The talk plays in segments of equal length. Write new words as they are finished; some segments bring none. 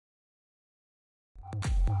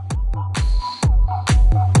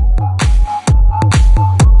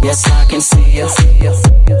Yes, I can see ya.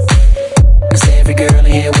 'Cause every girl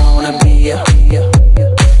here wanna be ya.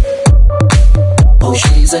 Oh,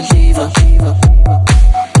 she's a diva.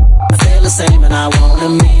 I feel the same and I wanna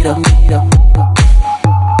meet her.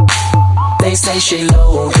 They say she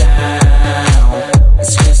low down.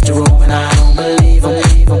 It's just a room and I don't believe them.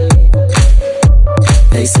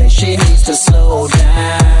 They say she needs to slow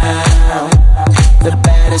down. The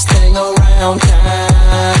baddest thing around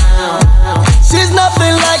town. She's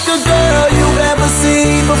nothing like a girl you've ever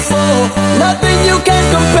seen before. Nothing you can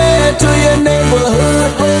compare to your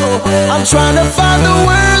neighborhood. I'm trying to find the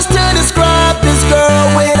words to describe this girl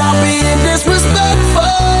without being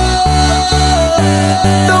disrespectful.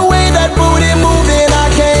 The way that booty moving, I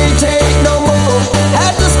can't take no more.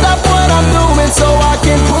 Had to stop what I'm doing so I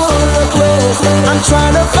can pull her close. I'm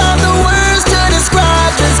trying to find the words to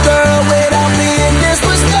describe this girl without being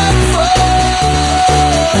disrespectful.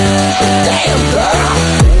 Damn girl,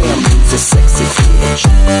 damn, you's a sexy bitch.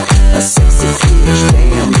 A sexy bitch,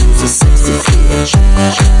 damn, you's a sexy bitch.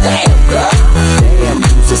 Damn girl, damn,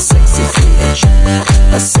 you's a sexy bitch.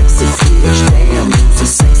 A sexy bitch, damn, you's a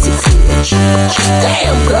sexy bitch.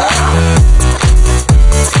 Damn girl.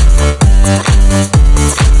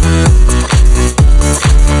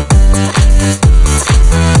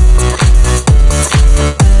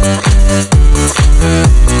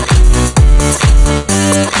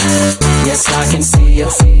 Yes, I can see ya.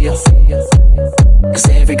 'Cause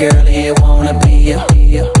every girl here wanna be ya.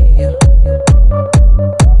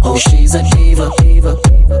 Oh, she's a diva.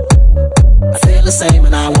 I feel the same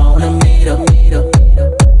and I wanna meet her.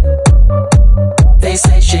 They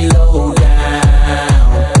say she low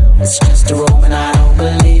down. It's just a room and I don't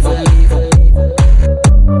believe her.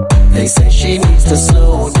 They say she needs to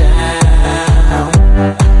slow down.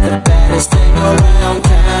 The baddest thing around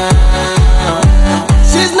town.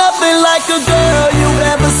 She's nothing like a girl you've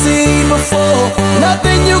ever seen before.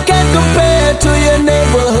 Nothing you can compare to your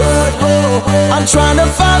neighborhood. I'm trying to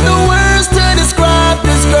find the words to describe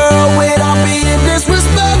this girl without being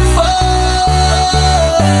disrespectful.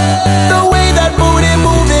 The way that booty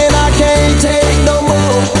moving, I can't take no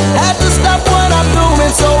more. Had to stop what I'm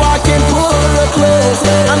doing so I can pull her close.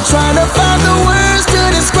 I'm trying to find the words to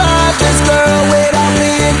describe this girl without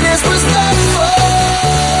being disrespectful.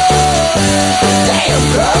 Damn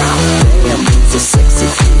girl, damn, you's a sexy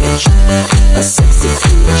bitch. A sexy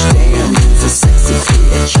bitch, damn, you's a sexy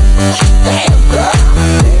bitch. Damn girl,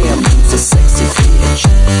 damn, you's a sexy bitch.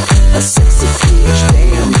 A sexy bitch,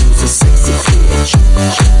 damn, you's a sexy bitch.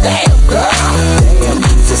 Damn girl, damn,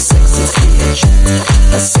 you's a sexy bitch.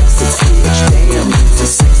 A sexy bitch, damn, you's a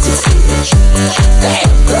sexy bitch.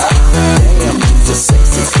 Damn girl, damn, you's a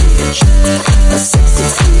sexy bitch. A sexy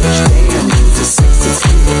bitch, damn, you's a sexy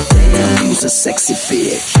bitch. Damn, you's a sexy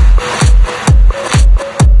bitch.